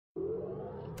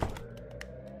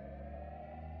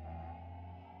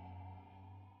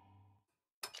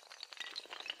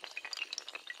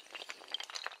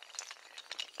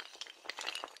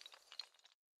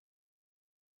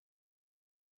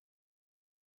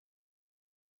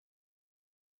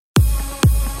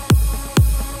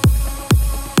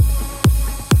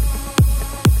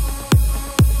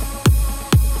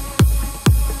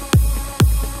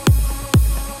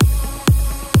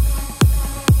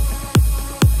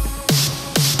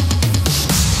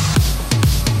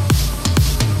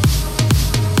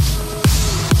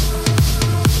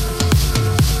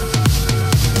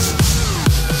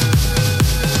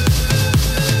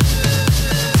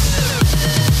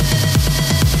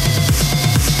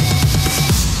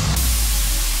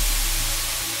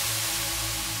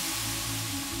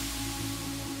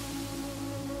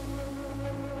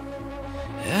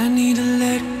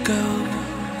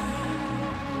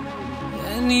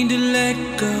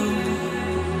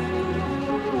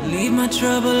Leave my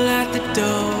trouble at the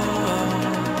door.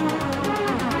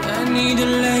 I need to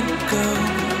let go.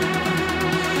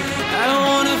 I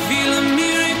wanna feel a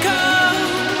miracle.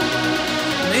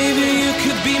 Maybe you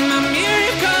could be my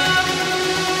miracle.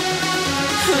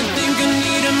 I think I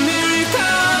need a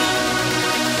miracle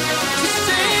to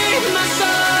save my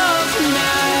soul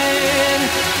tonight.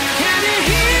 Can you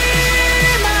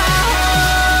hear my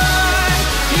heart?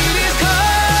 It is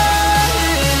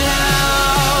calling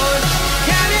out.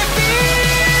 Can you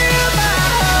feel my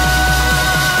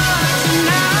heart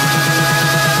tonight?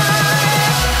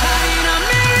 I need a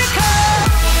miracle.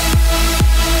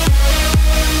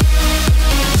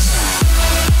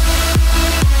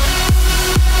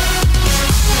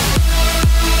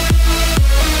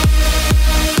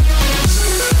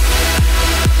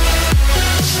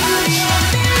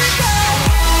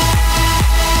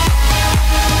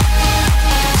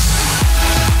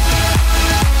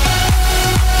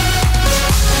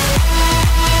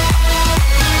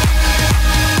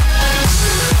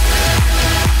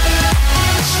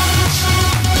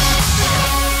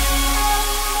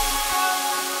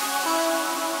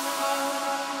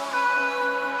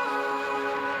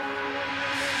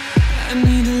 I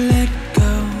need to let